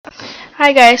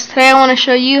Hi guys, today I want to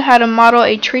show you how to model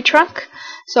a tree trunk.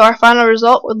 So our final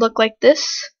result would look like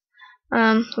this.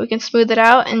 We can smooth it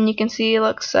out and you can see it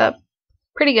looks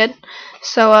pretty good.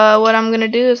 So what I'm going to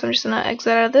do is I'm just going to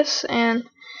exit out of this. And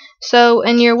so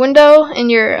in your window,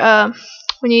 in your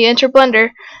when you enter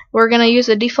Blender, we're going to use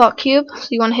a default cube. So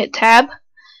you want to hit tab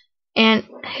and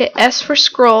hit S for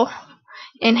scroll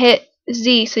and hit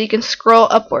Z so you can scroll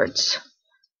upwards.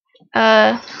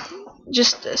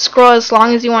 Just scroll as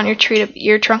long as you want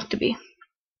your trunk to be.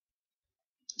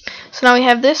 So now we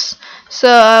have this.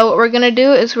 So what we're gonna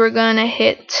do is we're gonna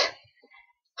hit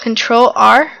Control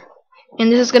R,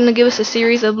 and this is gonna give us a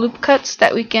series of loop cuts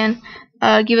that we can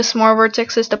give us more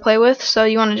vertexes to play with. So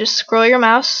you want to just scroll your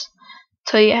mouse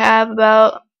till you have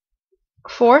about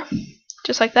 4,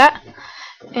 just like that.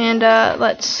 And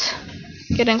let's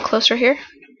get in closer here.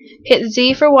 Hit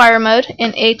Z for wire mode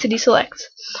and A to deselect.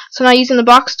 So now using the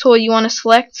box tool, you want to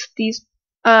select these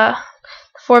 4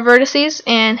 vertices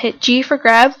and hit G for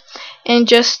grab and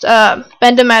just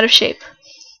bend them out of shape.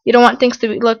 You don't want things to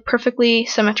look perfectly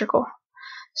symmetrical.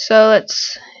 So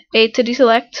let's A to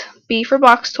deselect, B for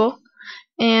box tool,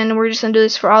 and we're just going to do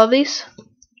this for all of these.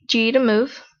 G to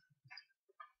move,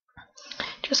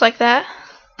 just like that.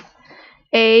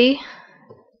 A,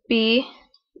 B,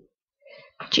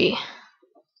 G.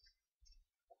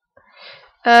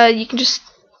 You can just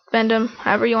bend them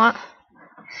however you want,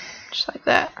 just like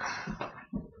that,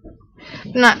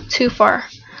 not too far.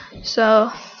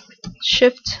 So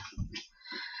shift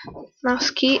mouse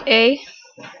key A,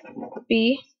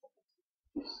 B,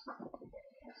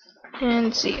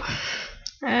 and G.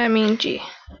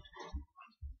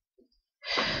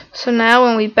 So now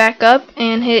when we back up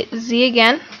and hit Z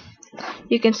again,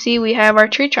 you can see we have our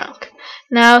tree trunk.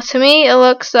 Now to me it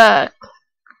looks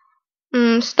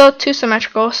still too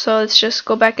symmetrical, so let's just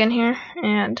go back in here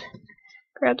and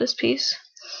grab this piece.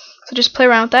 So just play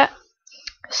around with that.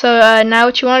 So now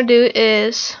what you want to do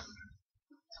is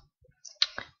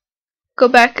go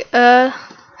back,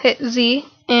 hit Z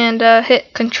and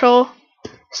hit Control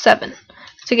 7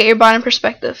 to get your bottom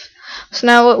perspective. So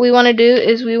now what we want to do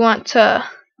is we want to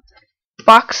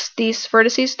box these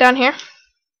vertices down here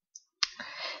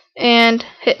and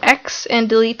hit X and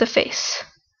delete the face.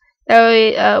 That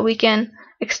way we can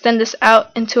extend this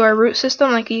out into our root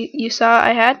system like you saw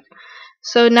I had.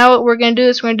 So now what we're going to do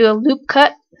is we're going to do a loop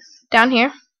cut down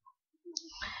here.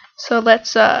 So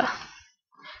let's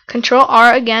Control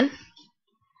R again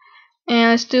and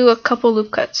let's do a couple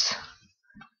loop cuts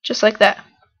just like that.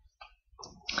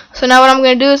 So now what I'm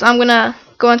going to do is I'm going to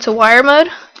go into wire mode,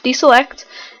 deselect,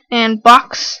 and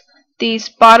box these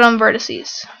bottom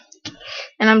vertices,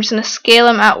 and I'm just going to scale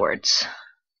them outwards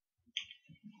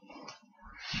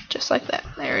just like that.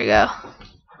 There we go.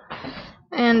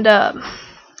 And well,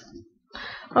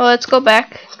 let's go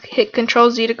back, hit Control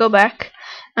Z to go back.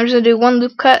 I'm just going to do one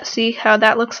loop cut, see how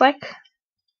that looks like.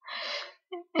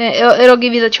 It'll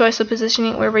give you the choice of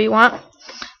positioning it wherever you want.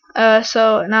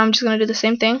 So now I'm just going to do the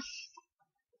same thing.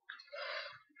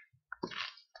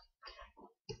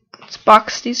 Let's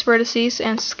box these vertices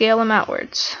and scale them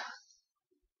outwards.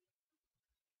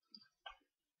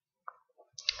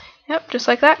 Yep, just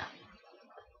like that.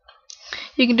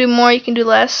 You can do more, you can do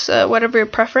less, whatever your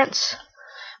preference.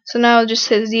 So now I'll just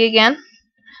hit Z again.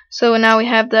 So now we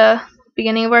have the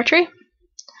beginning of our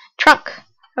trunk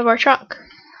of our trunk.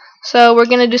 So we're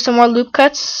going to do some more loop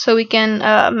cuts so we can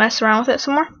mess around with it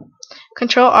some more.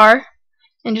 Control R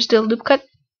and just do a loop cut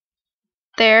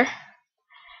there,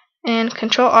 and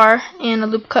Control R and a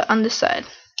loop cut on this side.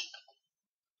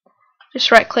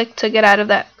 Just right click to get out of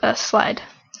that slide.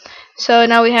 So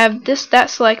now we have that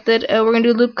selected. We're going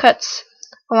to do loop cuts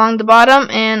along the bottom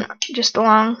and just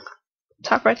along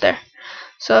top right there.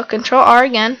 So Control R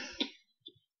again,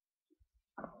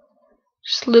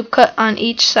 just loop cut on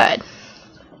each side.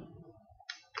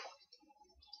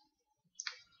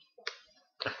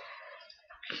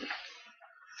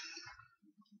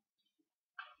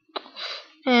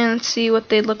 And let's see what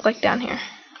they look like down here.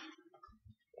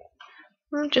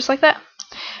 Just like that.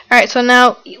 Alright, so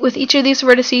now with each of these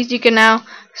vertices you can now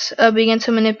begin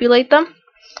to manipulate them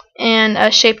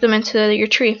and shape them into your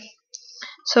tree.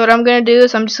 So what I'm going to do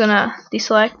is I'm just going to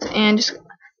deselect and just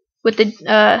with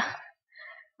the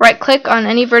right click on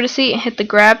any vertice and hit the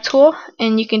grab tool,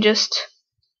 and you can just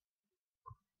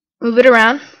move it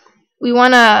around. We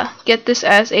want to get this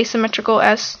as asymmetrical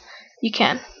as you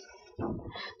can.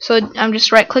 So I'm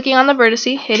just right clicking on the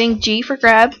vertice, hitting G for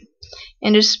grab,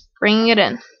 and just bringing it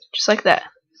in just like that.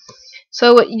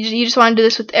 So what you just want to do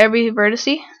this with every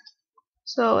vertice.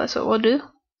 So that's what we'll do.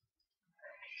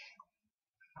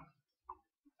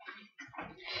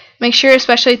 Make sure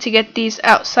especially to get these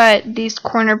outside, these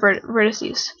corner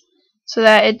vertices, so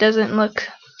that it doesn't look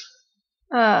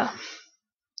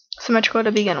symmetrical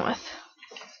to begin with.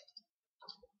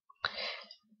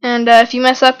 And if you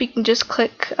mess up, you can just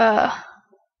click, there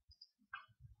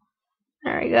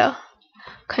we go,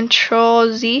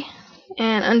 Control Z,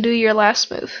 and undo your last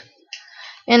move.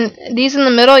 And these in the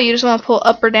middle, you just want to pull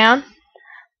up or down,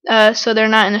 so they're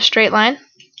not in a straight line.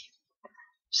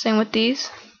 Same with these.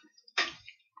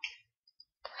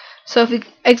 So if you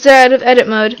exit out of edit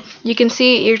mode, you can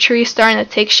see your tree starting to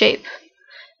take shape.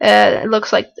 It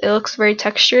looks very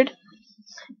textured.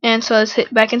 And so let's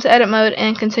hit back into edit mode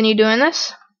and continue doing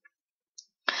this.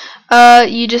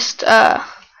 You just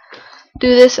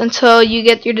do this until you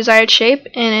get your desired shape,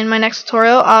 and in my next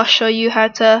tutorial I'll show you how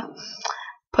to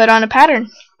put a pattern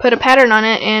on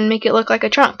it and make it look like a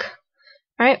trunk.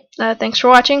 Alright, thanks for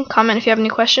watching. Comment if you have any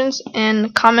questions,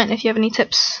 and comment if you have any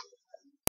tips.